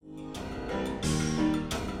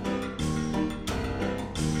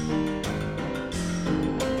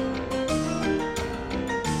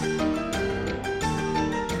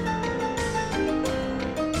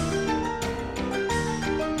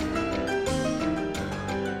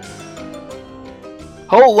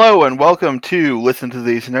Hello and welcome to Listen to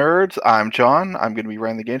These Nerds. I'm John. I'm going to be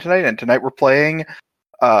running the game tonight, and tonight we're playing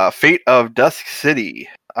Fate of Dusk City.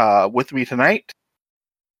 With me tonight.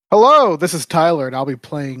 Hello, this is Tyler, and I'll be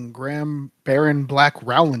playing Graham Baron Black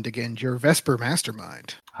Rowland again, your Vesper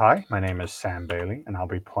Mastermind. Hi, my name is Sam Bailey, and I'll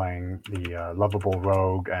be playing the lovable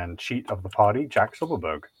rogue and cheat of the party, Jack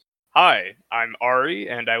Silverberg. Hi, I'm Ari,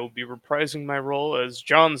 and I will be reprising my role as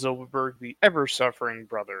John Zilberberg, the ever-suffering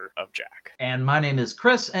brother of Jack. And my name is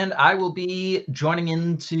Chris, and I will be joining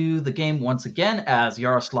into the game once again as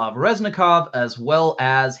Yaroslav Reznikov, as well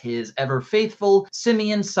as his ever-faithful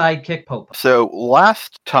Simeon sidekick Popa. So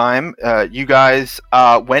last time, you guys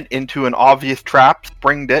went into an obvious trap,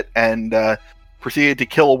 springed it, and proceeded to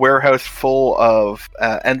kill a warehouse full of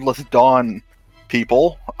Endless Dawn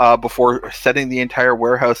people before setting the entire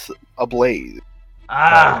warehouse ablaze.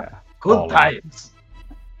 Good times.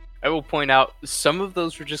 I will point out, some of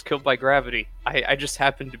those were just killed by gravity. I just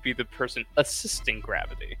happened to be the person assisting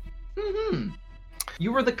gravity. Mm-hmm.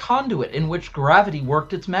 You were the conduit in which gravity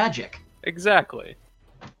worked its magic. Exactly.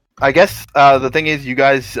 I guess the thing is, you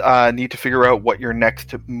guys need to figure out what your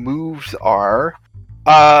next moves are.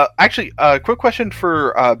 Actually, quick question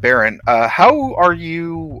for Baron. How are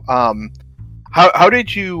you... How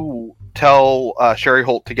did you tell Sherry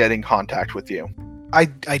Holt to get in contact with you? I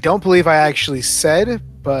don't believe I actually said,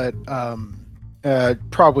 but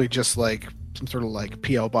probably just like some sort of like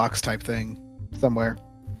P.O. box type thing somewhere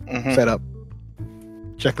set up.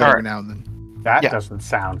 Check that every now and then. That doesn't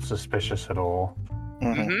sound suspicious at all.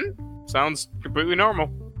 Sounds completely normal.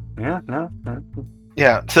 Yeah, no.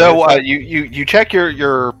 Yeah, so you check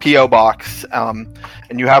your P.O. box,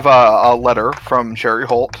 and you have a letter from Sherry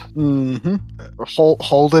Holt.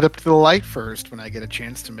 Hold it up to the light first when I get a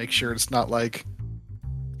chance to make sure it's not like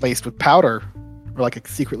laced with powder or like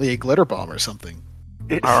secretly a glitter bomb or something.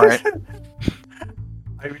 All right.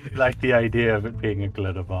 I really like the idea of it being a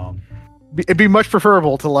glitter bomb. It'd be much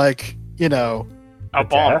preferable to like, A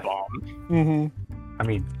bomb. I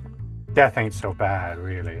mean, death ain't so bad,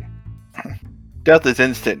 really. Death is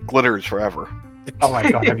instant. Glitter is forever. Oh my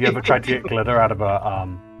god, have you ever tried to get glitter out of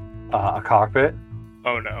a carpet?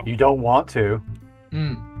 Oh no. You don't want to.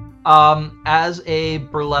 As a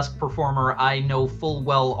burlesque performer, I know full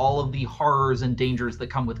well all of the horrors and dangers that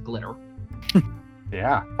come with glitter.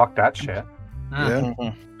 Yeah, fuck that shit.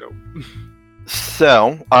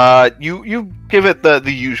 So, you give it the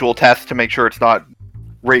usual test to make sure it's not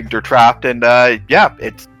rigged or trapped, and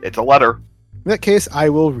it's a letter. In that case, I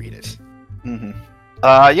will read it.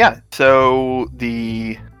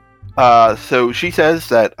 So she says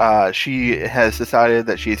that she has decided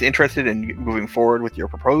that she is interested in moving forward with your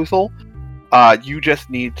proposal. You just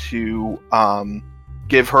need to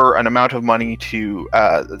give her an amount of money to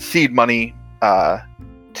seed money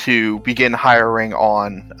to begin hiring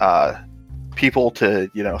on people to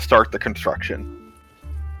start the construction.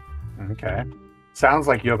 Okay. Sounds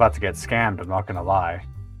like you're about to get scammed, I'm not gonna lie.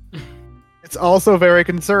 It's also very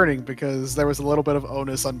concerning because there was a little bit of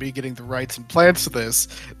onus on me getting the rights and plans to this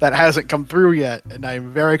that hasn't come through yet, and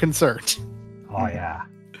I'm very concerned. Oh yeah.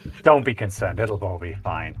 Don't be concerned, it'll all be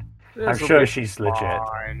fine. I'm This'll sure be she's legit.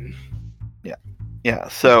 fine. Yeah.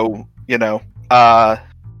 So the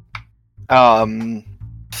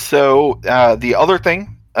other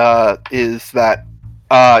thing is that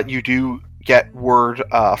you do get word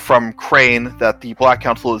from Crane that the Black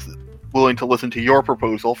Council is willing to listen to your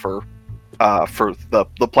proposal for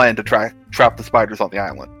the plan to trap the spiders on the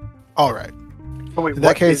island. All right. Oh, wait, In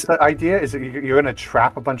that case, is the idea? Is it you're going to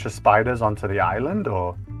trap a bunch of spiders onto the island,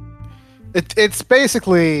 or? It's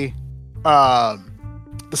basically the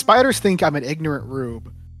spiders think I'm an ignorant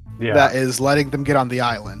rube that is letting them get on the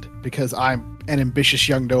island because I'm an ambitious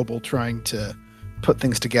young noble trying to put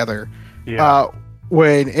things together. Yeah.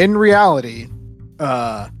 When in reality,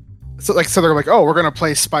 so they're like, oh, we're gonna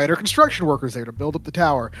place spider construction workers there to build up the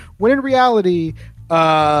tower. When in reality,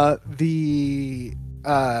 the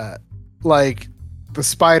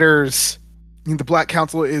spiders, the Black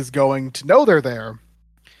Council is going to know they're there.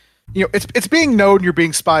 It's being known you're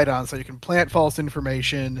being spied on, so you can plant false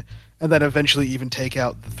information and then eventually even take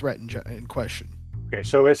out the threat in question. Okay,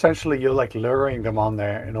 so essentially you're like luring them on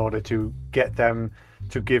there in order to get them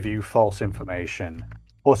to give you false information.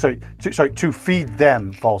 Also, to feed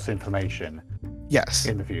them false information. Yes.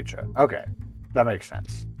 In the future. Okay, that makes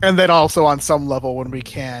sense. And then also on some level when we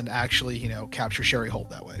can actually, capture Sherry Holt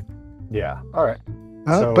that way. Yeah. All right.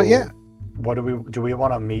 But yeah. What do we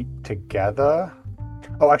want to meet together?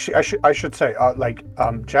 Oh, actually, I should say,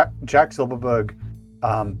 Jack Silverberg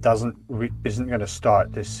isn't going to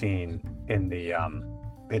start this scene in the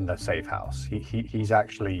in the safe house. He's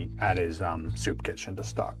actually at his soup kitchen to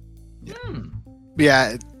start.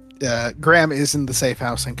 Yeah, Graham is in the safe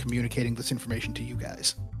house and communicating this information to you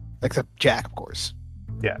guys, except Jack, of course.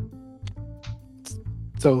 Yeah.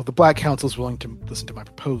 So the Black Council is willing to listen to my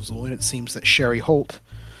proposal, and it seems that Sherry Holt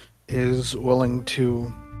is willing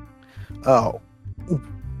to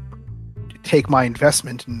take my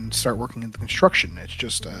investment and start working in the construction. It's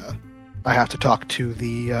just I have to talk to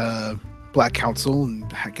the Black Council and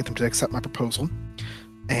get them to accept my proposal,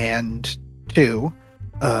 and 2,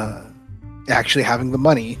 actually having the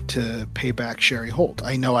money to pay back Sherry Holt.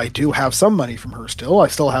 I know I do have some money from her still. I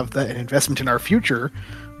still have an investment in our future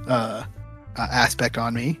aspect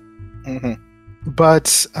on me. Mm-hmm.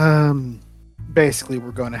 But basically,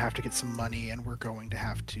 we're going to have to get some money, and I'm going to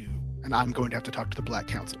have to talk to the Black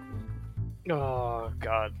Council. Oh,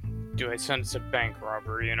 God. Do I sense a bank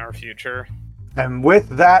robbery in our future? And with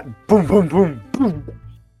that, boom, boom, boom, boom,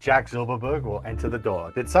 Jack Silverberg will enter the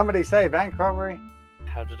door. Did somebody say bank robbery?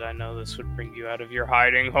 How did I know this would bring you out of your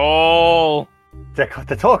hiding hole?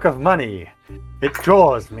 The talk of money, it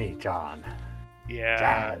draws me, John. Yeah.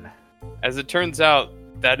 John. As it turns out,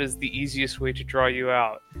 that is the easiest way to draw you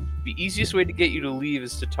out. The easiest way to get you to leave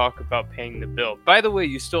is to talk about paying the bill. By the way,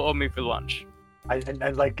 you still owe me for lunch. I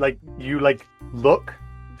you look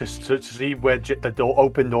just to see where the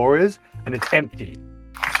open door is, and it's empty.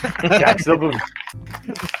 Jack Silverberg.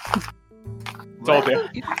 It's all there.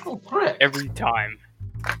 Beautiful prick. Every time.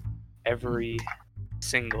 Every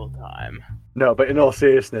single time. No, but in all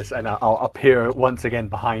seriousness, and I'll appear once again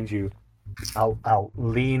behind you. I'll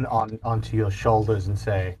lean onto your shoulders and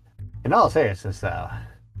say, in all seriousness, though,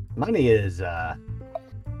 money is the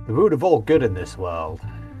root of all good in this world.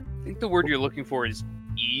 I think the word you're looking for is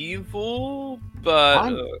evil,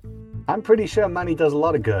 but I'm pretty sure money does a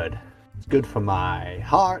lot of good. It's good for my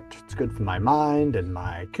heart, it's good for my mind and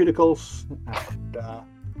my cuticles, and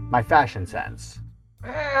my fashion sense.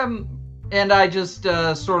 And I just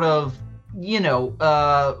sort of,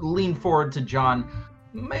 lean forward to John.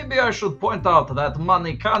 Maybe I should point out that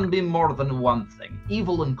money can be more than one thing,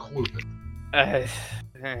 evil included. I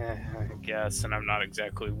guess, and I'm not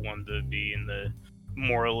exactly one to be in the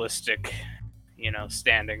moralistic,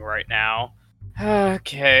 standing right now.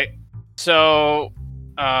 Okay, so,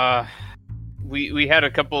 we had a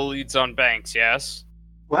couple leads on banks, yes?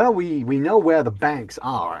 Well, we know where the banks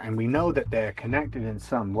are, and we know that they're connected in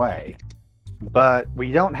some way, but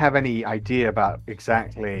we don't have any idea about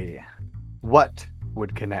exactly what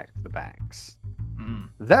would connect the banks.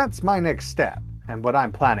 That's my next step, and what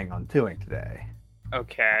I'm planning on doing today.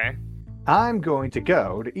 Okay. I'm going to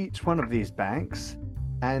go to each one of these banks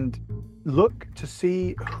and look to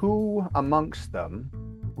see who amongst them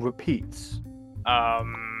repeats.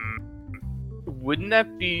 Wouldn't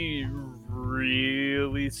that be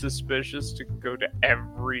really suspicious to go to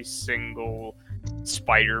every single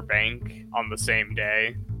spider bank on the same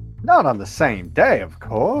day? Not on the same day, of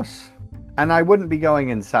course. And I wouldn't be going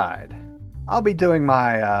inside. I'll be doing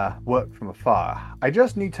my work from afar. I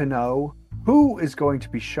just need to know who is going to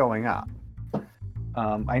be showing up.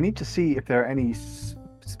 I need to see if there are any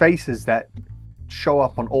spaces that show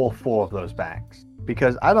up on all 4 of those banks.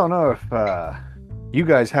 Because I don't know if you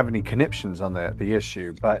guys have any conniptions on the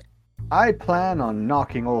issue, but I plan on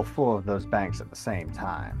knocking all 4 of those banks at the same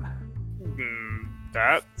time.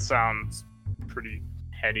 That sounds pretty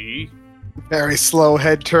heady. Very slow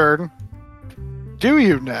head turn. Do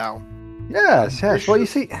you now? Yes. Well, you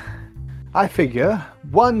see, I figure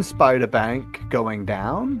one spider bank going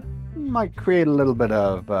down might create a little bit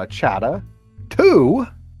of chatter. 2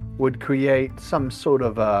 would create some sort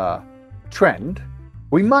of trend.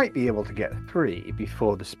 We might be able to get 3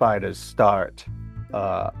 before the spiders start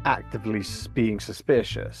actively being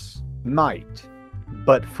suspicious. Might.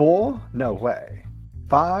 But 4? No way.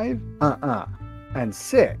 5? And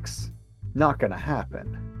 6? Not gonna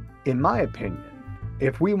happen. In my opinion,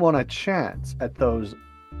 if we want a chance at those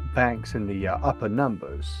banks in the upper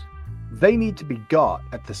numbers, they need to be got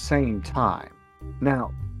at the same time.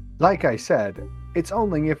 Now, like I said, it's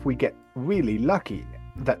only if we get really lucky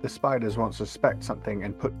that the spiders won't suspect something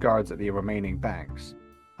and put guards at the remaining banks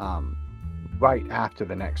right after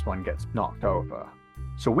the next one gets knocked over.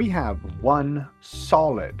 So we have one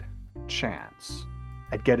solid chance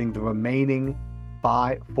at getting the remaining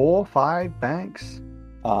 5 banks.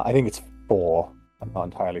 I think it's 4. I'm not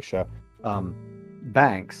entirely sure.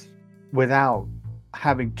 Banks without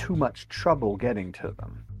having too much trouble getting to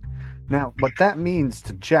them. Now, what that means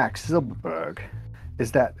to Jack Silverberg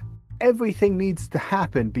is that everything needs to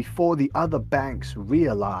happen before the other banks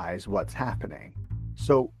realize what's happening.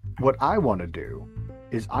 So what I want to do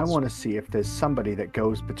is I want to see if there's somebody that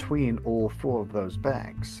goes between all 4 of those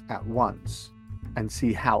banks at once and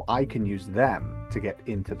see how I can use them to get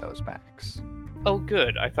into those banks. Oh,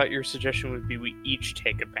 good. I thought your suggestion would be we each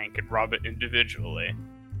take a bank and rob it individually.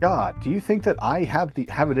 God, do you think that I have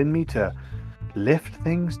it in me to lift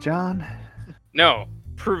things, John? No,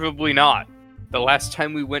 provably not. The last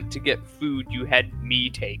time we went to get food, you had me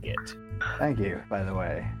take it. Thank you, by the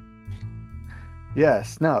way.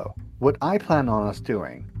 Yes, no. What I plan on us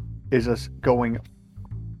doing is us going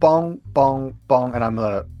bong, bong, bong, and I'm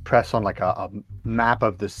going to press on like a map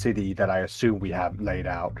of the city that I assume we have laid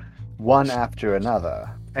out, one after another.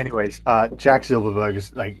 Anyways, Jack Silverberg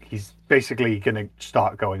is like, he's basically going to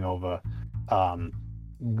start going over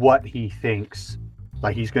what he thinks.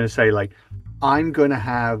 Like, he's going to say, like, I'm going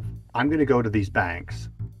to go to these banks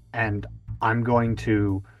and I'm going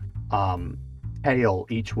to tail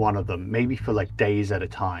each one of them, maybe for like days at a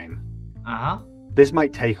time. This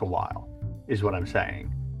might take a while, is what I'm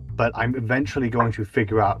saying. But I'm eventually going to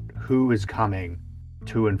figure out who is coming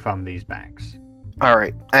to and from these banks. All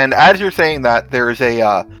right. And as you're saying that, there is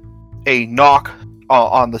a knock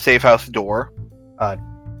on the safe house door.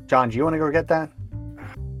 John, do you want to go get that?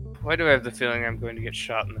 Why do I have the feeling I'm going to get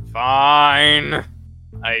shot in the... Fine.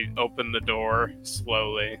 I open the door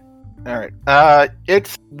slowly. All right.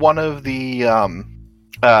 It's one of the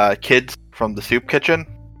kids from the soup kitchen.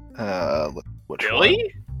 Which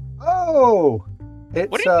Billy? one? Oh,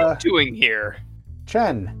 it's What are you doing here?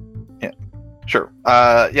 Chen. Yeah, sure.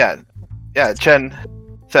 Yeah. Chen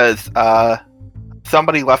says,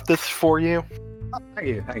 somebody left this for you. Oh, thank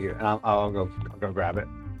you. And I'll go grab it.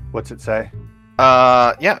 What's it say?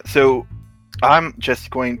 Yeah. So I'm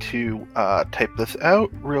just going to type this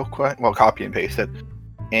out real quick. Well, copy and paste it,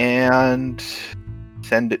 and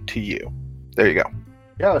send it to you. There you go.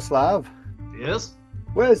 Yaroslav. Yes?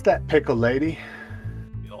 Where's that pickle lady?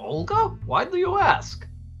 Olga? Why do you ask?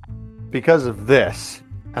 Because of this,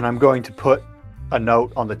 and I'm going to put a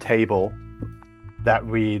note on the table that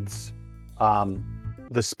reads,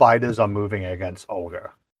 the spiders are moving against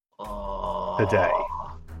Olga. Today.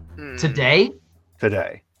 Today?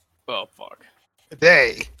 Today. Oh, fuck.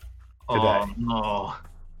 Today. Oh, no.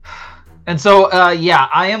 And so,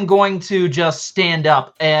 I am going to just stand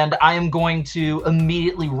up, and I am going to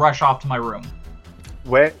immediately rush off to my room.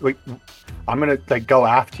 Wait, I'm gonna go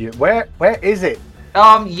after you. Where is it?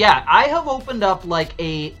 I have opened up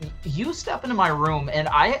you step into my room, and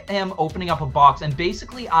I am opening up a box, and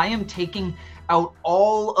basically I am taking out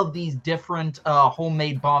all of these different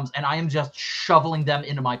homemade bombs, and I am just shoveling them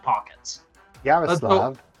into my pockets.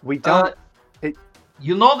 Yaroslav, we don't...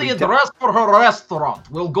 you know the address for her restaurant.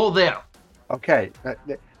 We'll go there. Okay.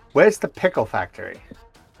 Where's the pickle factory?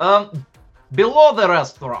 Below the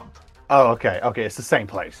restaurant. Oh, okay. Okay, it's the same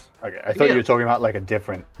place. Okay, I thought you were talking about a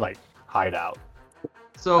different hideout.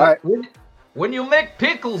 So right. when you make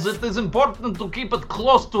pickles, it is important to keep it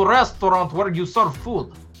close to a restaurant where you serve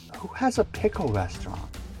food. Who has a pickle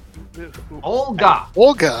restaurant? Olga.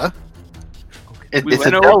 Olga? It's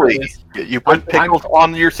a deli. You put pickles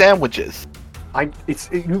on your sandwiches.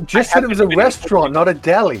 You just said it was a restaurant, not a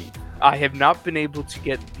deli. I have not been able to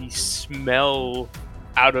get the smell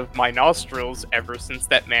out of my nostrils ever since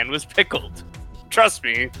that man was pickled. Trust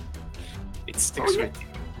me, it sticks with you.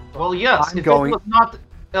 Well, yes. If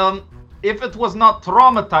it was not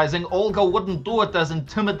traumatizing, Olga wouldn't do it as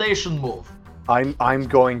intimidation move. I'm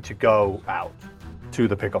going to go out to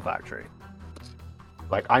the pickle factory.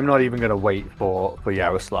 I'm not even going to wait for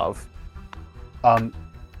Yaroslav.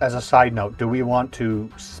 As a side note, do we want to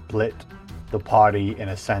split the party in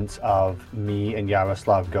a sense of me and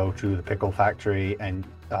Yaroslav go to the pickle factory and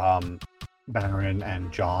Baron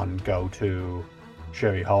and John go to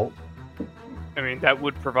Sherry Holt? I mean, that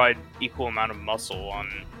would provide equal amount of muscle on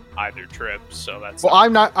either trip, so that's... Well,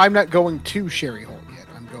 I'm not going to Sherry Holt yet.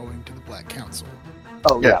 I'm going to the Black Council.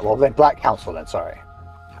 Oh, yeah. Well, then Black Council, then, sorry.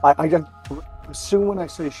 I don't assume when I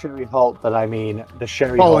say Sherry Holt that I mean the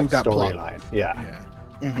Sherry Holt storyline. Yeah.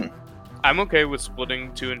 Mm-hmm. I'm okay with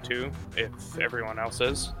splitting 2 and 2 if everyone else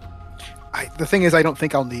is. The thing is, I don't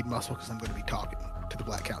think I'll need muscle because I'm going to be talking to the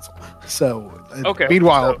Black Council. So, okay.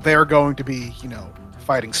 Meanwhile, they're going to be,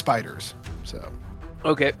 fighting spiders. So.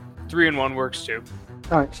 Okay. 3 and 1 works too.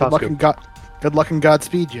 All right. Sounds good. Good luck and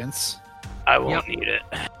Godspeed, gents. I won't need it.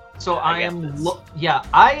 So I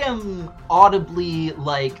am audibly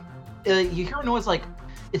you hear a noise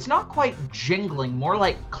it's not quite jingling, more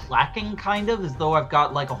like clacking kind of, as though I've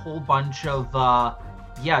got a whole bunch of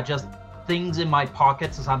just things in my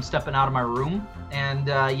pockets as I'm stepping out of my room. And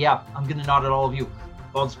I'm gonna nod at all of you.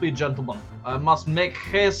 Godspeed, gentlemen. I must make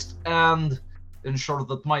haste and ensure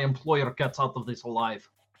that my employer gets out of this alive.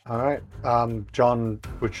 All right, John,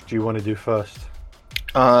 which do you want to do first?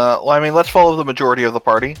 Well, I mean, let's follow the majority of the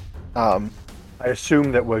party. I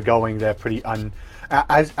assume that we're going there pretty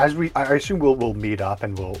I assume we'll meet up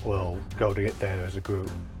and we'll go to get there as a group.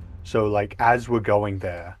 So like as we're going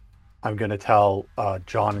there, I'm gonna tell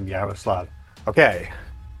John and Yaroslav, okay,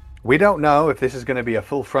 we don't know if this is gonna be a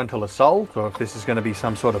full frontal assault or if this is gonna be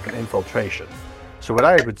some sort of an infiltration. So what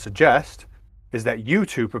I would suggest is that you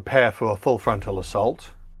two prepare for a full frontal assault,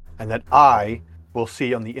 and that I will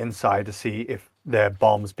see on the inside to see if there are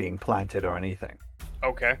bombs being planted or anything.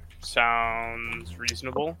 Okay, sounds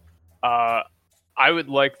reasonable. I would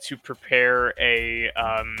like to prepare a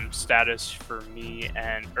status for me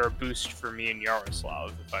or a boost for me and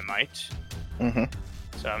Yaroslav, if I might. Mm-hmm.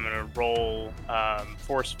 So I'm gonna roll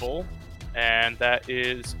forceful, and that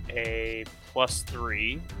is a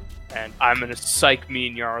 +3, and I'm gonna psych me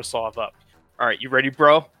and Yaroslav up. All right, you ready,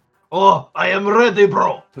 bro? Oh, I am ready,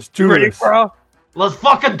 bro. Let's do Ready, this, bro? Let's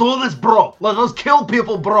fucking do this, bro. Let us kill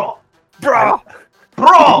people, bro. Bro!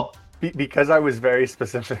 Bro! Because I was very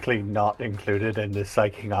specifically not included in this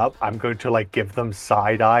psyching up, I'm going to like give them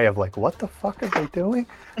side eye of like, what the fuck are they doing?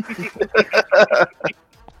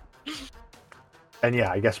 And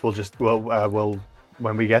yeah, I guess we'll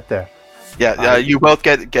when we get there. Yeah, you both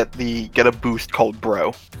get a boost called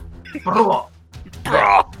bro. Bro!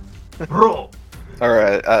 Bro! Bro! Or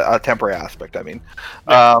a temporary aspect, I mean.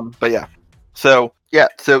 But yeah. So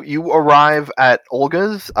you arrive at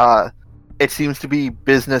Olga's. It seems to be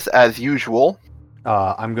business as usual.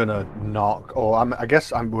 I'm gonna knock, or I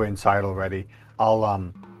guess we're inside already.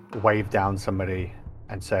 I'll wave down somebody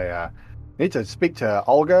and say, need to speak to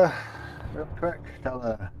Olga real quick. Tell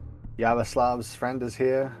her Yaroslav's friend is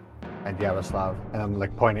here. And Yaroslav, and I'm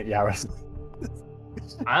like pointing at Yaroslav.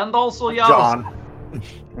 And also Yaroslav. John.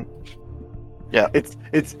 Yeah. It's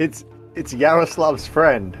Yaroslav's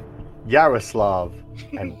friend, Yaroslav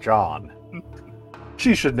and John.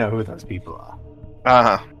 She should know who those people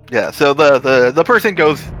are. Yeah. So the person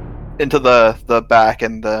goes into the back,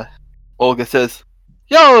 and Olga says,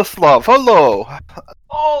 "Yaroslav, hello.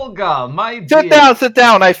 Olga, my dear. Sit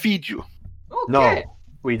down. I feed you." Okay. No,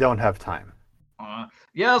 we don't have time.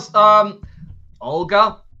 Yes,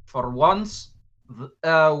 Olga, for once,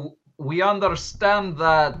 we understand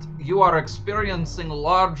that you are experiencing a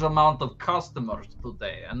large amount of customers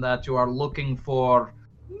today, and that you are looking for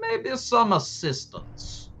maybe some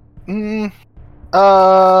assistance. Come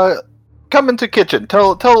into kitchen.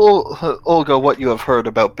 Tell Olga what you have heard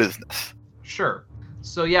about business. Sure.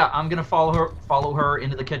 So yeah, I'm gonna follow her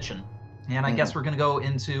into the kitchen, and I guess we're gonna go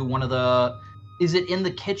into one of the. Is it in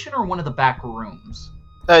the kitchen or one of the back rooms?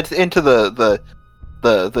 It's into the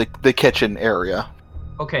kitchen area.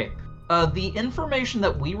 Okay. The information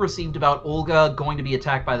that we received about Olga going to be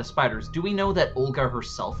attacked by the spiders, do we know that Olga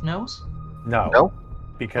herself knows? No.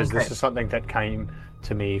 Because Okay. this is something that came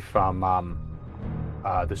to me from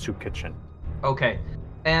the soup kitchen. Okay.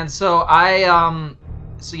 And so I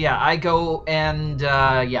go and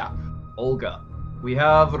Olga, we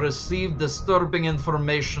have received disturbing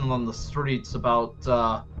information on the streets about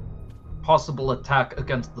possible attack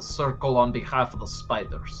against the Circle on behalf of the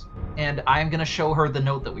spiders. And I'm going to show her the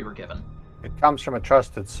note that we were given. It comes from a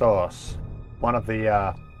trusted source. One of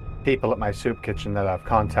the people at my soup kitchen that I've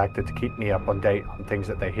contacted to keep me up on date on things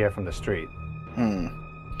that they hear from the street.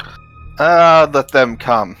 Let them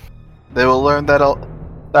come. They will learn that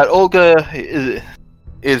Olga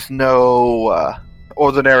is no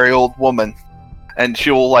ordinary old woman, and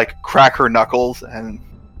she will like crack her knuckles and.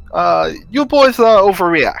 You boys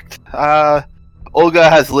overreact. Olga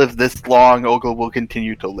has lived this long. Olga will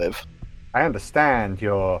continue to live. I understand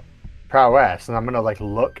your prowess, and I'm gonna like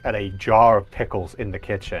look at a jar of pickles in the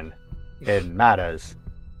kitchen. It matters,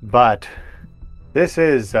 but this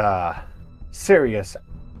is serious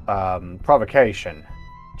provocation.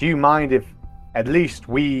 Do you mind if at least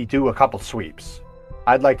we do a couple sweeps?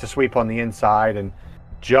 I'd like to sweep on the inside, and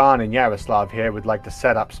John and Yaroslav here would like to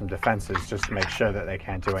set up some defenses just to make sure that they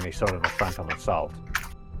can't do any sort of a frontal assault.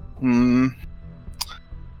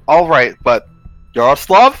 All right, but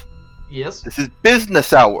Yaroslav, Yes? this is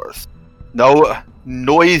business hours. No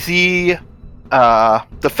noisy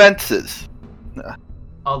defenses.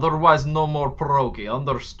 Otherwise, no more pierogi.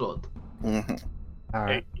 Understood. Mm-hmm. All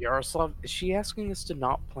right. Hey, Yaroslav, is she asking us to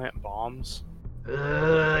not plant bombs?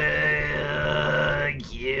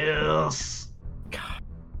 Yes.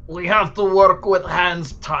 We have to work with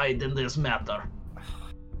hands tied in this matter.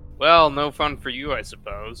 Well, no fun for you, I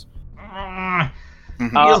suppose. Mm,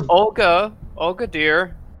 Mm-hmm. Yes. Olga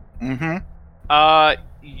dear, Mm-hmm.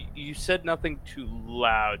 you said nothing too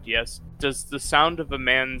loud, yes? Does the sound of a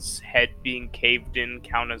man's head being caved in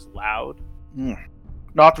count as loud?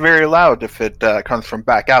 Not very loud if it comes from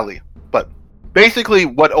back alley. But basically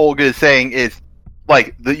what Olga is saying is,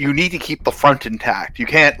 like, you need to keep the front intact. You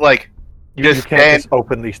can't, like... You can't just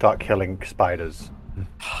openly start killing spiders.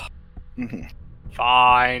 Mm-hmm.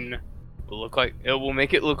 Fine. We'll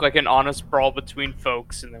make it look like an honest brawl between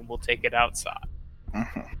folks, and then we'll take it outside.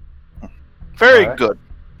 Mm-hmm. Very good.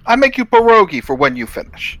 I make you pierogi for when you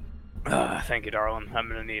finish. Thank you, darling. I'm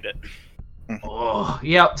gonna need it. Mm-hmm. Oh,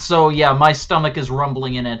 yeah. So yeah, my stomach is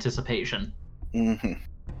rumbling in anticipation. Mm-hmm.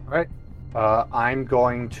 All right. I'm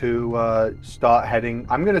going to start heading.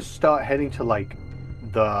 I'm going to start heading to like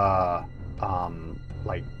the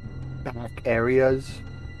like back areas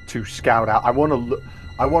to scout out. I want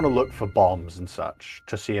to look for bombs and such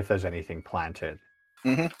to see if there's anything planted.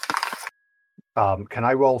 Mm-hmm. Can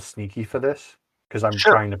I roll sneaky for this? Because I'm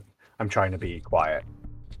trying to be quiet.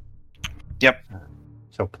 Yep.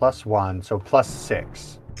 So +1, so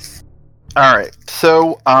 +6. All right.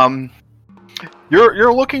 So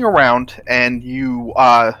you're looking around, and you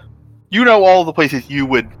know all the places you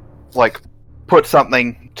would like put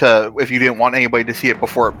something to if you didn't want anybody to see it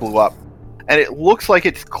before it blew up. And it looks like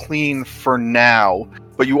it's clean for now,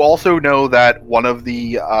 but you also know that one of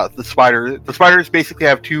the spiders basically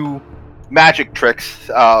have two magic tricks.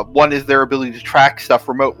 One is their ability to track stuff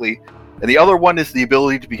remotely, and the other one is the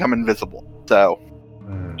ability to become invisible. So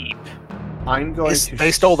I'm going to.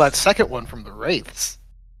 They stole that second one from the Wraiths.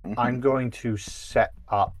 I'm going to set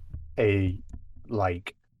up a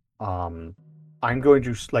I'm going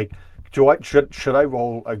to like. Should I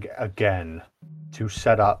roll again to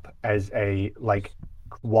set up as a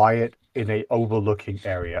quiet in a overlooking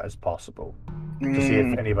area as possible to see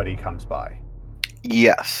if anybody comes by?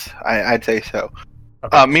 Yes, I'd say so.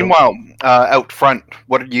 Okay, meanwhile, out front,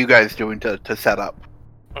 what are you guys doing to set up?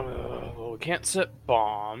 Well, we can't set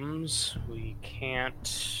bombs. We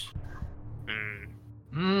can't.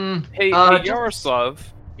 Hey,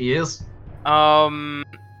 Yaroslav. Yes. Are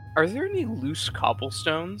there any loose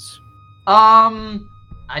cobblestones?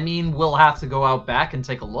 I mean, we'll have to go out back and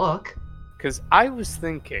take a look. Because I was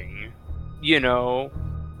thinking,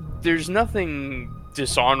 there's nothing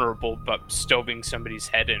dishonorable about stoving somebody's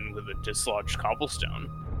head in with a dislodged cobblestone.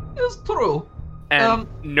 It's true. And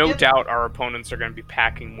no doubt our opponents are going to be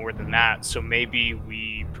packing more than that, so maybe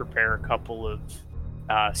we prepare a couple of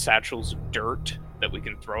satchels of dirt that we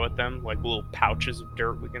can throw at them, like little pouches of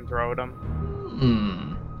dirt we can throw at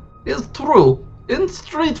them. It's true. In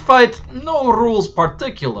Street Fight, no rules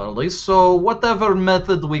particularly, so whatever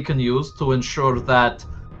method we can use to ensure that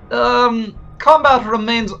combat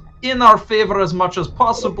remains in our favor as much as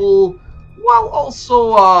possible, while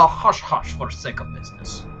also hush-hush for sake of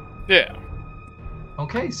business. Yeah.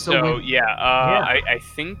 Okay, so I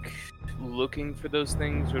think looking for those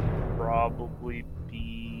things would probably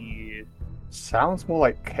be... Sounds more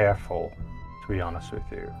like careful, to be honest with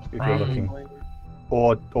you. If you're looking...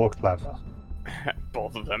 Or clever.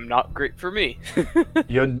 Both of them not great for me.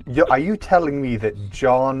 Are you telling me that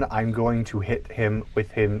John, I'm going to hit him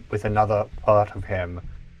with another part of him,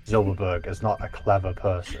 Zilberberg, is not a clever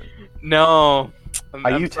person? No.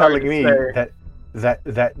 Are you telling me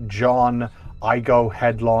that John, I go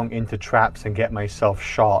headlong into traps and get myself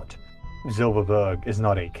shot, Zilberberg is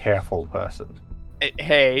not a careful person?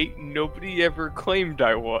 Hey, nobody ever claimed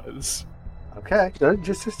I was. Okay,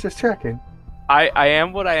 just checking. I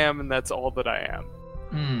am what I am, and that's all that I am.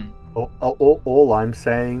 All I'm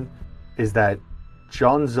saying is that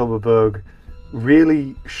John Zilberberg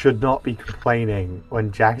really should not be complaining when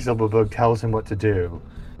Jack Zilberberg tells him what to do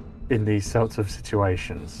in these sorts of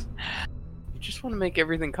situations. You just want to make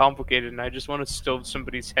everything complicated, and I just want to stove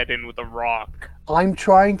somebody's head in with a rock. I'm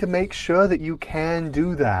trying to make sure that you can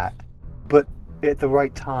do that, but at the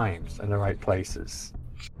right times and the right places.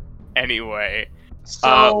 Anyway...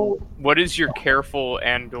 So, what is your careful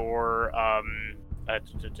and/or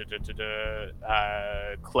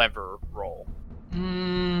clever roll?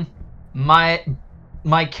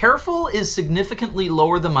 My careful is significantly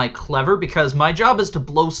lower than my clever because my job is to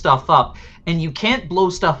blow stuff up, and you can't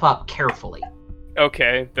blow stuff up carefully.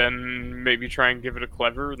 Okay, then maybe try and give it a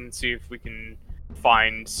clever and see if we can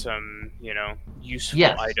find some, useful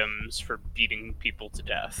items for beating people to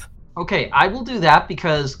death. Okay, I will do that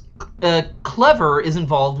because clever is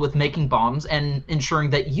involved with making bombs and ensuring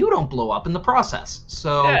that you don't blow up in the process.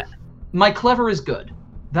 So my clever is good.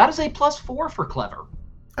 That is a +4 for clever.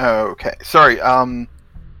 Okay, sorry.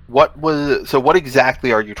 What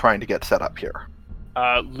exactly are you trying to get set up here?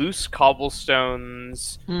 Loose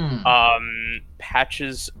cobblestones,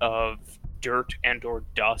 patches of dirt and or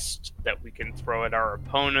dust that we can throw at our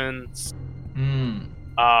opponents.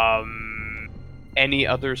 Any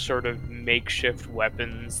other sort of makeshift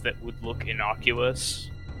weapons that would look innocuous?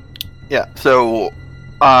 Yeah, so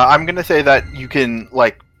I'm gonna say that you can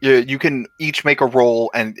you can each make a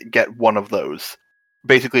roll and get one of those.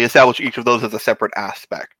 Basically, establish each of those as a separate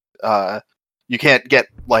aspect. You can't get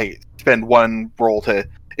spend one roll to.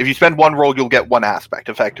 If you spend one roll, you'll get one aspect.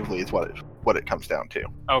 Effectively, is what it comes down to.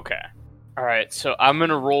 Okay. All right. So I'm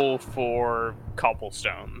gonna roll for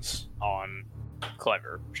cobblestones on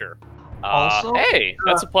clever. Sure. Also, hey,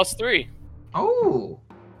 that's a +3. Oh.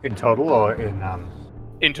 In total or in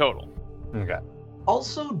In total. Okay.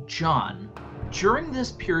 Also, John, during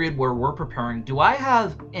this period where we're preparing, do I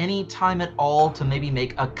have any time at all to maybe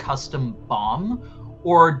make a custom bomb?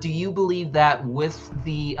 Or do you believe that with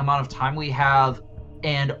the amount of time we have,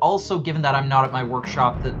 and also given that I'm not at my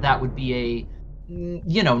workshop, that would be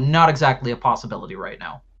not exactly a possibility right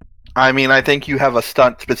now? I mean, I think you have a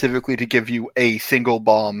stunt specifically to give you a single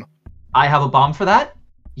bomb. I have a bomb for that?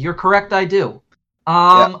 You're correct, I do.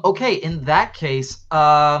 Okay, in that case,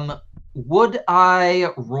 would I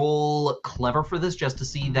roll clever for this just to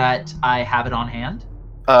see that I have it on hand?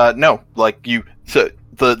 No. So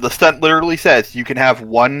the stunt literally says you can have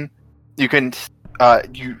one. You can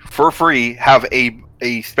you for free have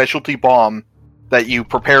a specialty bomb that you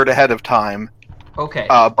prepared ahead of time. Okay.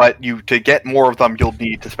 But to get more of them, you'll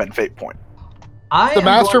need to spend fate point. The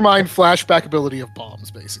mastermind flashback ability of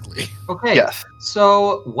bombs, basically. Okay. Yes.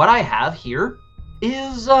 So what I have here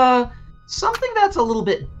is something that's a little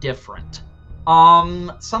bit different.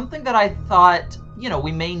 Something that I thought,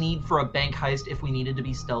 we may need for a bank heist if we needed to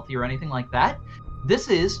be stealthy or anything like that. This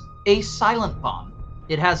is a silent bomb.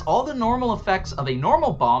 It has all the normal effects of a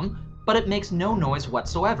normal bomb, but it makes no noise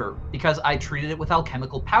whatsoever because I treated it with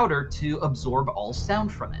alchemical powder to absorb all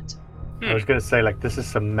sound from it. I was gonna say, this is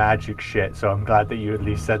some magic shit, so I'm glad that you at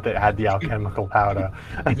least said that it had the alchemical powder.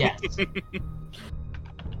 Yes.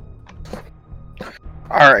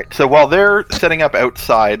 Alright, so while they're setting up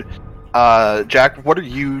outside, Jack, what are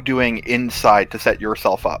you doing inside to set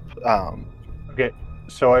yourself up? Okay,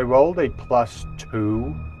 so I rolled a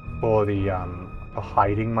 +2 for the for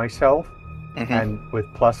hiding myself, and with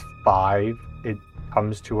 +5, it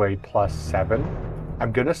comes to a +7.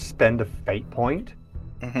 I'm gonna spend a fate point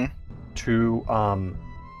to I'm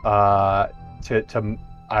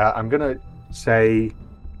gonna say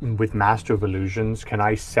with Master of Illusions, can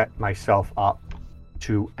I set myself up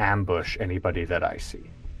to ambush anybody that I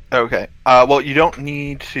see? Okay. Well, you don't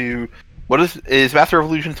need to. What is Master of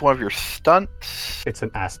Illusions one of your stunts? It's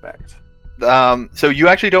an aspect. So you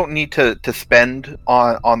actually don't need to spend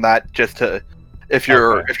on that. Just to, if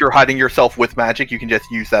you're hiding yourself with magic, you can just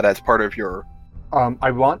use that as part of your.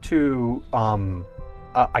 I want to.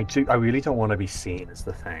 I really don't want to be seen. Is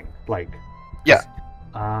the thing. Yeah.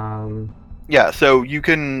 Yeah. So you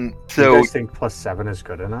can. So do you guys think +7 is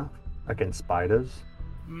good enough against spiders?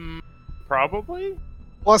 Probably.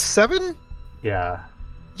 +7? Yeah.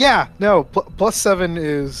 Yeah. No. +7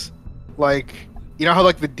 is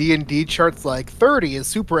how the D&D charts 30 is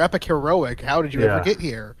super epic heroic. How did you ever get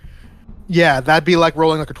here? Yeah, that'd be like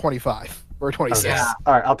rolling a 25 or a 26. Okay. Yeah.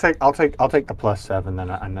 All right, I'll take the +7 then,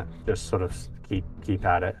 and just sort of keep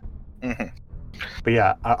at it. But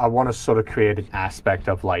yeah, I want to sort of create an aspect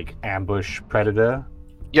of ambush predator.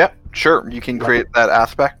 Yep, sure. You can create that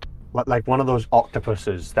aspect. Like one of those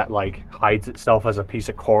octopuses that hides itself as a piece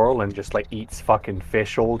of coral and just eats fucking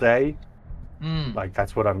fish all day.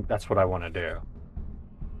 That's what I want to do.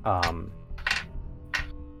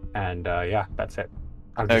 Yeah, that's it.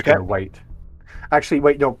 I'm just gonna wait. Actually,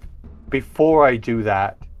 wait, no. Before I do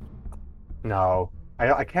that, no,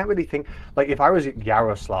 I can't really think. If I was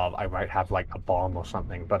Yaroslav, I might have a bomb or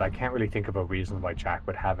something, but I can't really think of a reason why Jack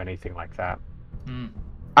would have anything like that.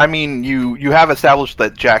 I mean, you have established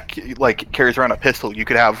that Jack carries around a pistol. You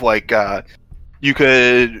could have you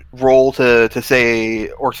could roll to say,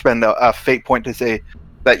 or spend a fate point to say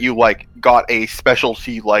that you got a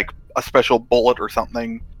specialty, a special bullet or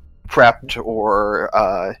something prepped, or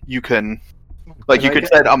you can you could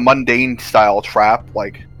set a mundane style trap.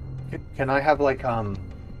 Can I have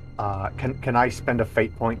can I spend a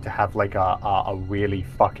fate point to have a really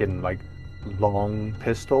fucking long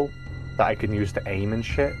pistol that I can use to aim and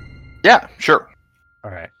shit? Yeah, sure.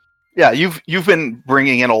 All right. Yeah, you've been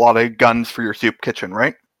bringing in a lot of guns for your soup kitchen,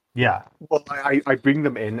 right? Yeah. Well, I bring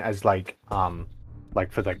them in as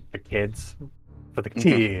for the kids,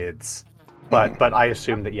 But I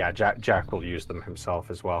assume that Jack will use them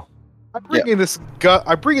himself as well. I bring in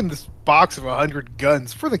this box of 100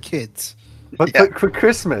 guns for the kids. But for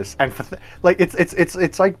Christmas and for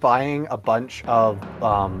it's like buying a bunch of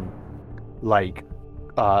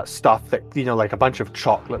stuff that like a bunch of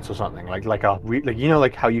chocolates or something like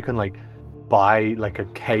how you can like buy like a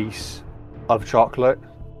case of chocolate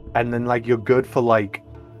and then like you're good for like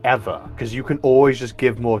ever because you can always just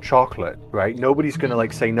give more chocolate, right? Nobody's gonna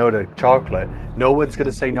like say no to chocolate. No one's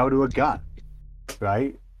gonna say no to a gun,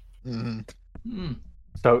 right? Mm-hmm.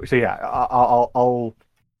 So yeah, I'll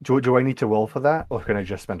do I need to roll for that, or can I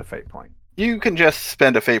just spend a fate point? You can just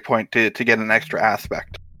spend a fate point to get an extra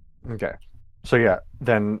aspect. Okay. So yeah,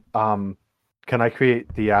 then can I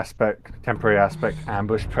create the temporary aspect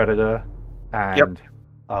ambush predator, and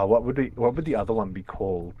what would the other one be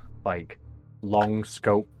called? Like long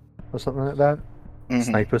scope or something like that? Mm-hmm.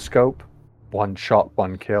 Sniper scope, 1 shot,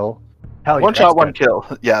 1 kill. Hell yeah, 1 shot, 1 kill.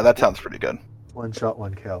 Yeah, that sounds pretty good. 1 shot,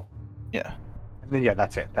 1 kill. Yeah. And then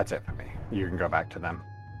that's it for me. You can go back to them.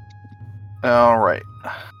 All right.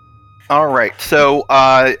 So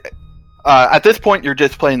at this point, you're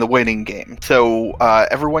just playing the waiting game. So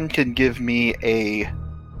everyone can give me a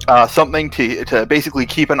something to basically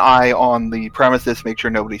keep an eye on the premises, make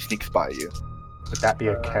sure nobody sneaks by you. Would that be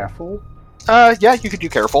a careful? Yeah, you could do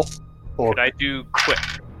careful. Could I do quick?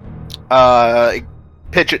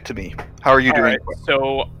 Pitch it to me. How are you doing? Right,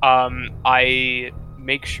 so I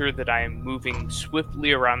make sure that I am moving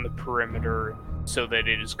swiftly around the perimeter so that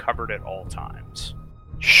it is covered at all times.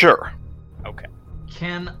 Sure. Okay.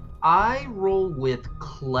 Can I roll with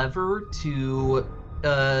clever to,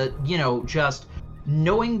 just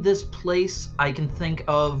knowing this place, I can think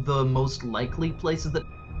of the most likely places that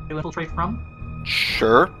to infiltrate from?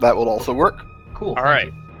 Sure, that will also work. Cool. All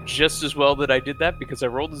right. Just as well that I did that because I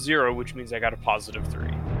rolled a 0, which means I got a positive 3.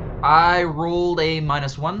 I rolled a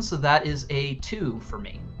 -1, so that is a 2 for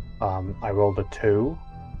me. I rolled a 2,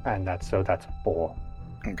 and that's 4.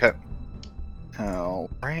 Okay. All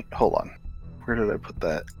right, hold on. Where did I put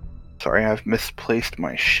that? Sorry, I've misplaced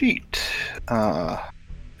my sheet. There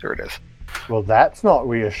it is. Well, that's not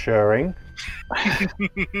reassuring.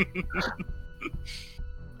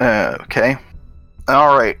 Okay.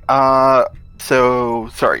 All right. So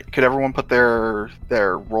sorry. Could everyone put their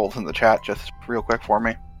roles in the chat just real quick for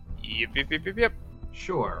me? Yep.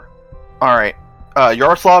 Sure. All right.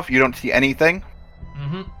 Yaroslav, you don't see anything.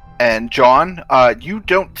 Mm-hmm. And John, you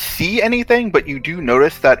don't see anything, but you do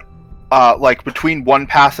notice that, like between one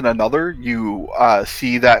pass and another, you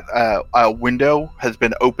see that a window has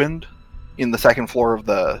been opened in the second floor of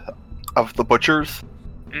the butchers.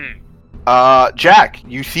 Jack,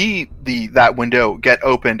 you see that window get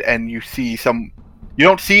opened, and you see you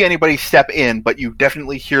don't see anybody step in, but you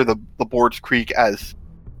definitely hear the boards creak as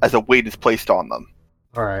a weight is placed on them.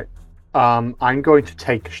 All right. I'm going to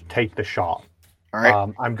take the shot. All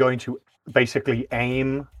right. I'm going to basically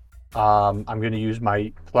aim. I'm going to use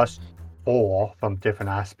my +4 from different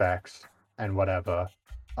aspects and whatever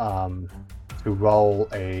to roll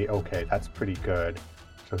a. Okay, that's pretty good.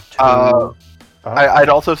 So 2. I'd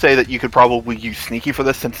also say that you could probably use sneaky for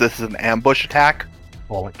this, since this is an ambush attack.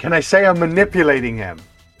 Well, can I say I'm manipulating him?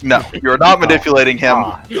 No, you're not manipulating him.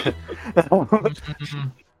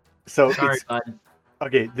 So Sorry, bud.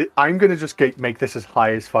 okay, I'm gonna just make this as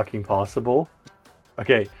high as fucking possible.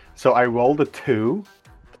 Okay, so I rolled a 2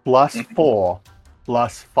 +4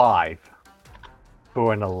 +5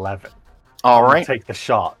 for an 11. All right. Take the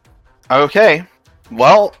shot. Okay.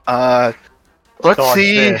 Well, let's Dodge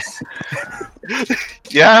see. this.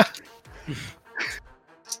 Yeah.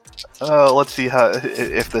 Let's see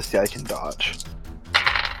if this guy can dodge.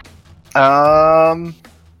 Why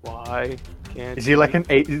can't Is he like an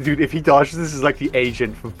dude? If he dodges, this is like the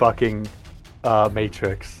agent from fucking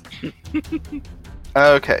Matrix.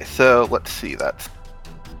 Okay, so let's see that.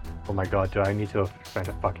 Oh my god, do I need to spend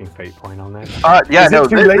a fucking fate point on that? Yeah, Is no, it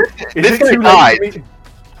too late? Is this it guy too died. late for me?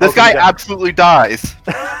 This guy absolutely dies.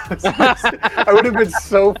 I would have been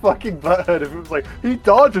so fucking butthurt if it was like, he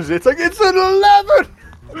dodges it. It's like, it's an 11!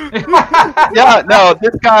 Yeah, no,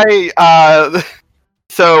 this guy,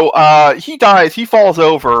 he dies, he falls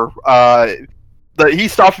over, he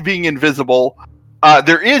stops being invisible.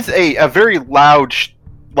 There is a very loud,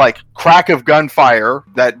 crack of gunfire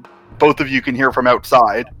that both of you can hear from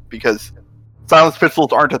outside, because silenced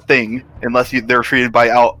pistols aren't a thing unless they're treated by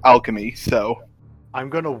alchemy, so... I'm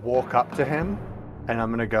gonna walk up to him, and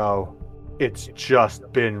I'm gonna go, it's just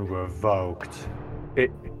been revoked.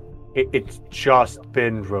 It's just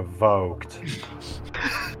been revoked.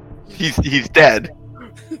 He's dead.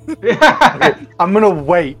 Okay, I'm gonna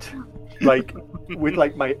wait,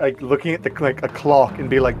 with my looking at a clock and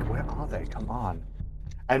be like, where are they? Come on.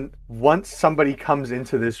 And once somebody comes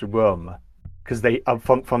into this room, because they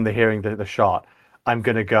from the hearing the shot, I'm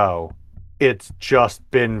gonna go. It's just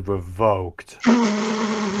been revoked.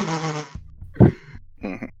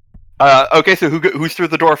 Okay, so who's through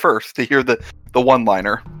the door first to hear the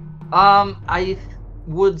one-liner? I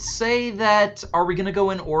would say that, are we gonna go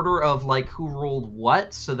in order of like who rolled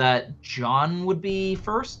what, so that John would be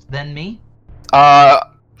first, then me?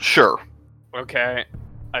 Sure. Okay,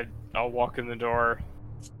 I'll walk in the door.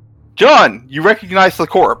 John, you recognize the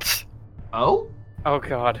corpse. Oh? Oh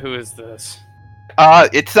god, who is this?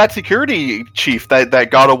 It's that security chief that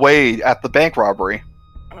got away at the bank robbery.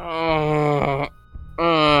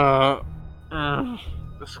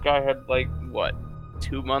 This guy had like what,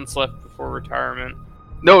 2 months left before retirement?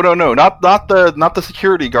 No, not the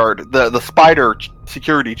security guard, the spider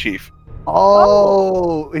security chief.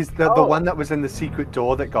 Oh, is the one that was in the secret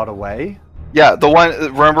door that got away? Yeah, the one.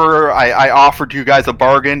 Remember, I offered you guys a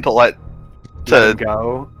bargain to let him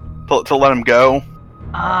go. To let him go.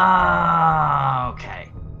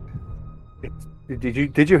 Okay.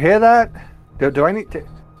 Did you hear that? Do I need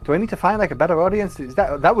to find like a better audience?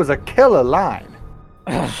 That was a killer line.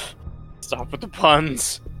 Stop with the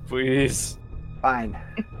puns, please. Fine,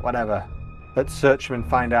 whatever. Let's search him and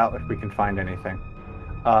find out if we can find anything.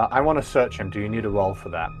 I want to search him. Do you need a roll for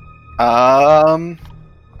that? I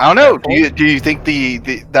don't know. Do you think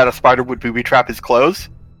that a spider would booby trap his clothes?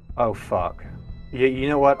 Oh fuck. You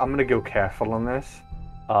know what? I'm gonna go careful on this.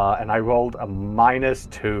 And I rolled a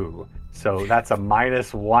 -2, so that's a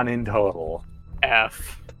 -1 in total.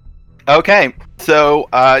 F. Okay, so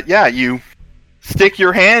yeah, you stick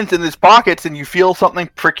your hands in his pockets and you feel something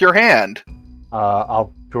prick your hand.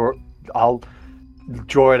 I'll draw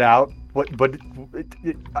it out. But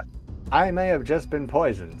I may have just been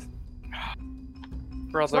poisoned.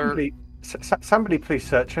 Brother. Somebody please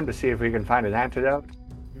search him to see if we can find an antidote.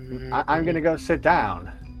 I'm gonna go sit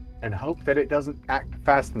down and hope that it doesn't act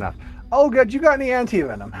fast enough. Olga, do you got any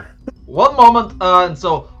anti-venom? One moment, and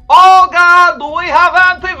so, Olga, do we have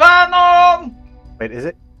anti-venom? Wait, is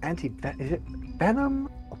it venom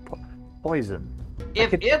or poison?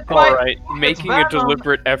 If it Alright, making a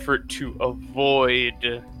deliberate effort to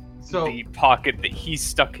avoid the pocket that he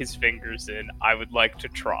stuck his fingers in, I would like to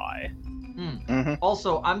try.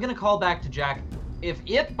 Also, I'm gonna call back to Jack. If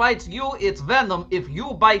it bites you, it's venom. If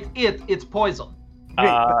you bite it, it's poison.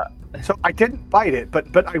 So I didn't bite it,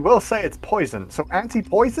 but I will say it's poison. So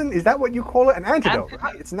anti-poison, is that what you call it? An antidote,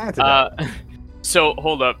 right? It's an antidote. So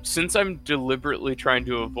hold up. Since I'm deliberately trying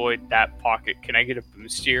to avoid that pocket, can I get a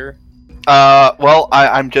boost here? Well,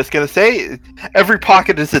 I'm just gonna say, every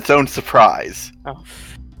pocket is its own surprise. Oh,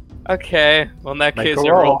 okay. Well, in that Make case, a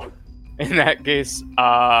roll.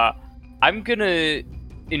 I'm gonna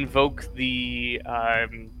invoke the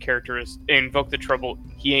invoke the trouble.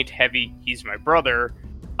 He ain't heavy. He's my brother.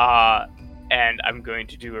 And I'm going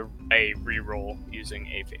to do a reroll using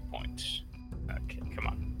a fate point. Okay, come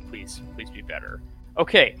on, please be better.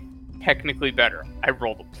 Okay, technically better. I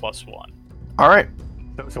rolled a +1. All right.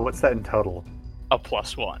 So what's that in total? A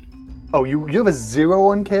 +1. Oh, you have a 0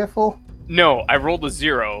 on careful? No, I rolled a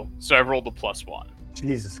 0, so I rolled a +1.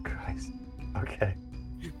 Jesus Christ. Okay.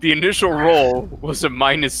 The initial roll was a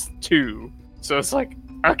 -2, so it's like,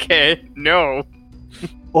 okay, no.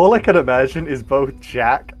 All I can imagine is both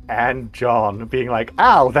Jack and John being like,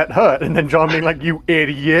 ow, that hurt, and then John being like, you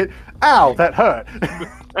idiot, ow, that hurt.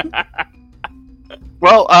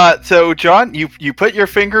 Well, so John, you put your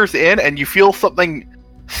fingers in and you feel something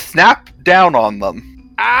snap down on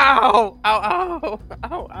them. Ow! Ow! Ow!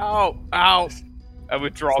 Ow! Ow! Ow! I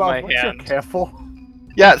withdraw my hand. Careful.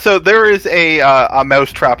 Yeah, so there is a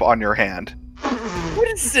mouse trap on your hand. What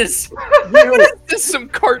is this? What is this? Some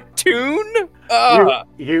cartoon?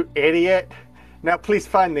 You idiot! Now please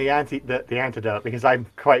find the antidote because I'm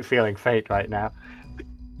quite feeling fate right now.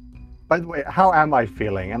 By the way, how am I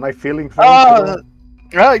feeling? Am I feeling fate?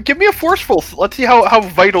 Give me a forceful. Let's see how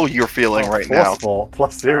vital you're feeling right now. Forceful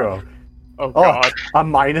 +0. Oh god. A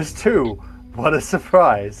 -2. What a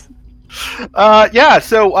surprise. Yeah.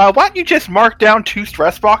 So why don't you just mark down 2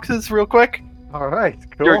 stress boxes real quick? All right.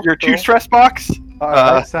 Cool. Your 2 stress box. All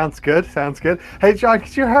right. Sounds good. Hey John,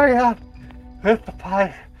 could you hurry up with the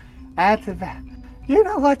pie? You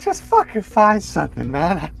know what? Just fucking find something,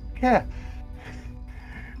 man. Yeah.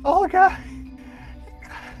 Oh god.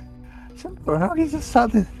 Some pierogies or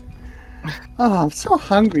something. Oh, I'm so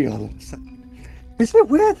hungry all of a sudden. Is it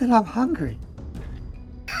weird that I'm hungry?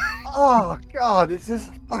 Oh god, it's just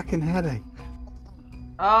a fucking headache.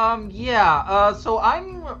 Yeah. So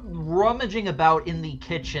I'm rummaging about in the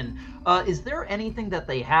kitchen. Is there anything that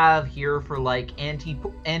they have here for like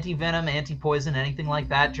anti-venom, anti-poison, anything like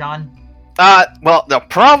that, John? Well, the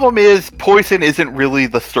problem is poison isn't really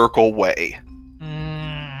the circle way.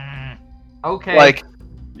 Okay. Like,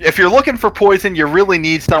 if you're looking for poison, you really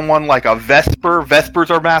need someone like a Vesper. Vespers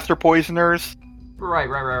are master poisoners.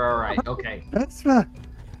 Right. Okay. That's not.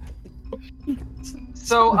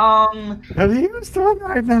 So, Have you used one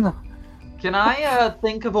right now? can I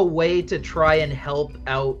think of a way to try and help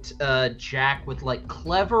out Jack with like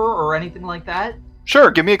clever or anything like that? Sure,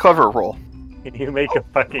 give me a clever roll. Can you make a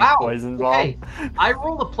fucking poison bomb? Okay. I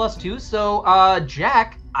rolled a +2, so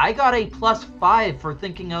Jack, I got a +5 for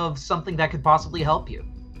thinking of something that could possibly help you.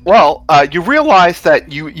 Well, you realize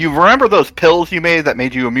that you remember those pills you made that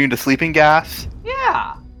made you immune to sleeping gas?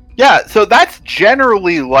 Yeah. Yeah, so that's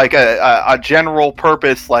generally like a general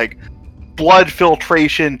purpose, like, blood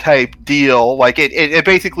filtration type deal. Like, it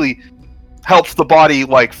basically helps the body,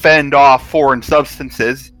 like, fend off foreign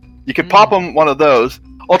substances. You could pop him one of those.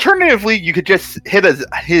 Alternatively, you could just hit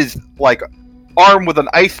his like, arm with an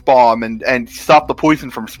ice bomb and stop the poison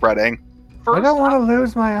from spreading. I don't want to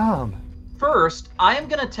lose my arm. First, I am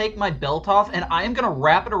going to take my belt off, and I am going to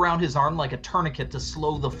wrap it around his arm like a tourniquet to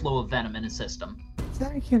slow the flow of venom in his system.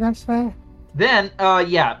 Thank you, that's fair. Then,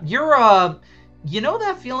 yeah, you're, you know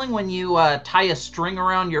that feeling when you tie a string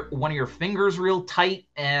around one of your fingers real tight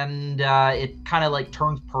and it kind of like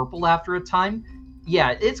turns purple after a time?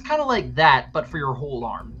 Yeah, it's kind of like that, but for your whole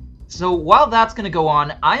arm. So while that's going to go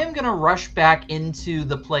on, I am going to rush back into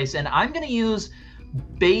the place, and I'm going to use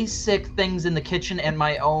basic things in the kitchen and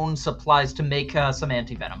my own supplies to make some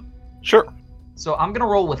anti-venom. Sure. So I'm going to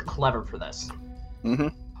roll with clever for this. Mm-hmm.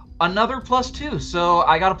 Another +2, so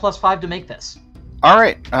I got a +5 to make this. All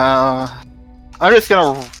right. I'm just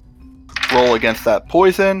gonna roll against that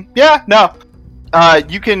poison. Yeah, no.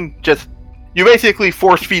 You basically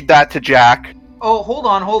force feed that to Jack. Oh, hold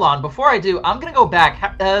on. Before I do, I'm going to go back.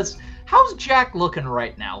 How's Jack looking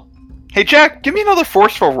right now? Hey, Jack, give me another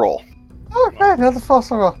forceful roll. Okay, another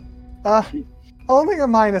forceful roll. Only a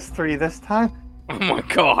 -3 this time. Oh my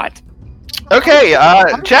god. Okay,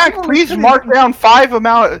 Jack, please mark down 5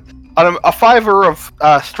 a fiver of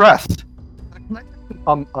stress.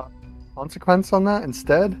 Consequence on that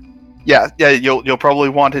instead? Yeah, you'll probably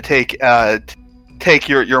want to take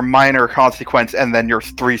your minor consequence and then your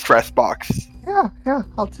 3 stress box. Yeah,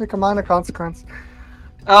 I'll take a minor consequence.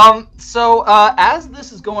 So as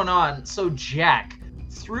this is going on, so Jack,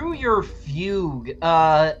 through your fugue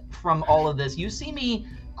from all of this, you see me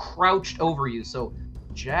crouched over you. So,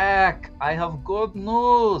 Jack, I have good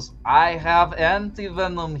news. I have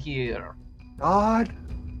anti-venom here. God,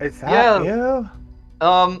 is that you?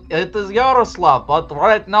 It is Yaroslav, but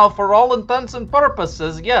right now, for all intents and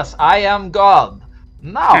purposes, yes, I am God.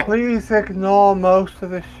 Now, please ignore most of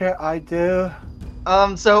the shit I do.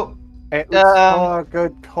 So, it was for a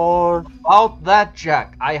good cause. About that,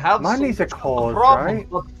 Jack, I have money's a cause, problem, right?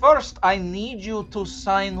 but first I need you to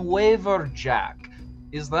sign waiver, Jack.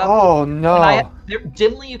 Is that? Oh no!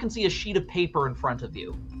 Dimly, you can see a sheet of paper in front of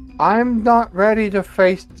you. I'm not ready to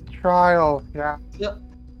face trial. Yeah.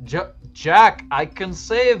 Jack, I can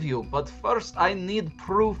save you, but first I need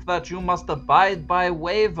proof that you must abide by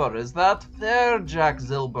waiver. Is that fair, Jack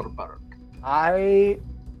Zilberberg? I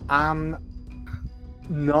am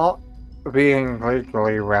not being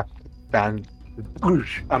legally represented.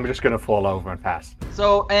 I'm just gonna fall over and pass.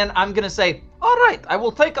 So, and I'm gonna say, all right, I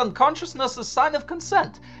will take unconsciousness as sign of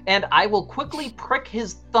consent, and I will quickly prick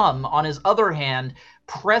his thumb on his other hand,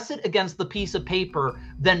 press it against the piece of paper,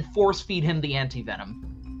 then force feed him the anti-venom.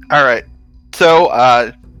 All right. So,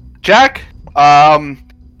 Jack,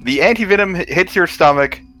 the antivenom hits your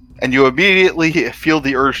stomach, and you immediately feel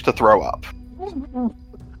the urge to throw up.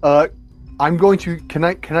 I'm going to. Can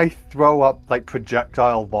I throw up like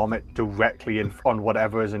projectile vomit directly on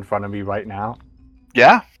whatever is in front of me right now?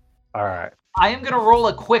 Yeah. All right. I am gonna roll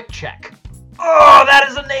a quick check. Oh, that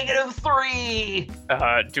is a -3.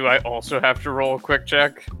 Do I also have to roll a quick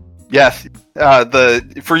check? Yes.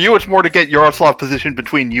 For you, it's more to get Yaroslav positioned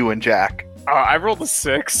between you and Jack. I rolled a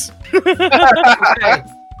 6. Okay.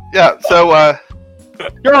 Yeah. So,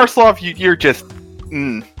 Yaroslav, you're just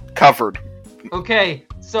covered. Okay.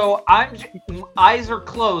 So eyes are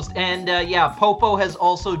closed, and yeah, Popo has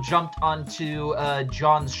also jumped onto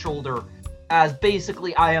John's shoulder, as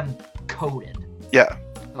basically I am coated. Yeah.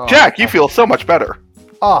 Oh, Jack, you feel so much better.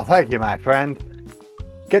 Oh, thank you, my friend.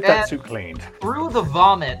 Get that suit cleaned. Through the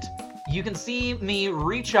vomit, you can see me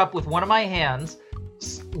reach up with one of my hands,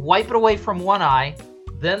 wipe it away from one eye,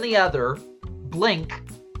 then the other, blink,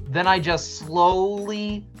 then I just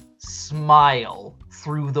slowly smile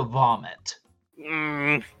through the vomit.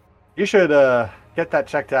 You should get that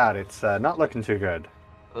checked out. It's not looking too good.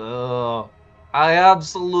 I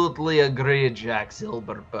absolutely agree, Jack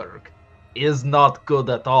Silverberg. Is not good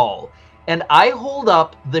at all. And I hold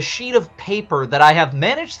up the sheet of paper that I have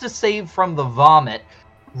managed to save from the vomit,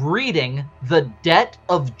 reading The Debt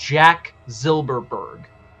of Jack Zilberberg,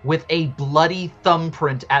 with a bloody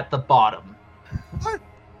thumbprint at the bottom. What?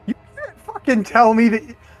 You can't fucking tell me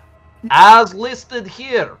that... As listed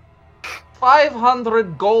here,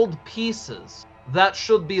 500 gold pieces that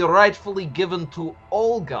should be rightfully given to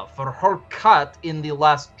Olga for her cut in the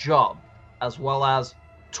last job, as well as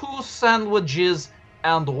 2 sandwiches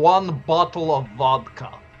and 1 bottle of vodka.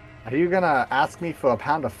 Are you gonna ask me for a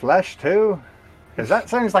pound of flesh, too? Because that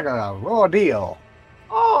sounds like a raw deal.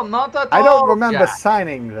 Oh, not at all, I don't remember Jack.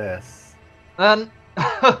 signing this.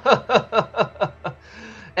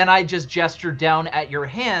 And I just gesture down at your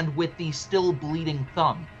hand with the still bleeding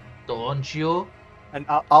thumb. Don't you? And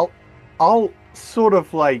I'll sort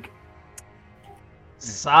of like...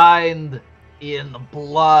 Signed in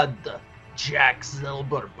blood, Jack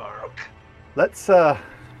Zilberberg. Let's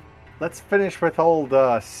finish with old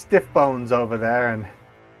Stiff Bones over there, and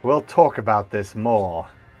we'll talk about this more.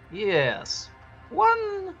 Yes,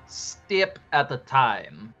 one step at a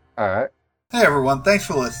time. All right. Hey everyone, thanks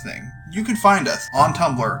for listening. You can find us on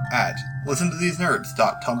Tumblr at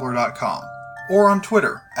listentothesenerds.tumblr.com or on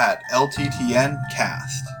Twitter at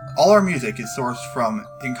LTTNcast. All our music is sourced from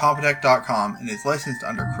Incompetech.com and is licensed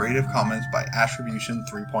under Creative Commons by Attribution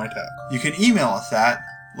 3.0. You can email us at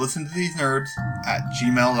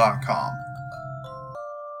listentothesenerds@gmail.com.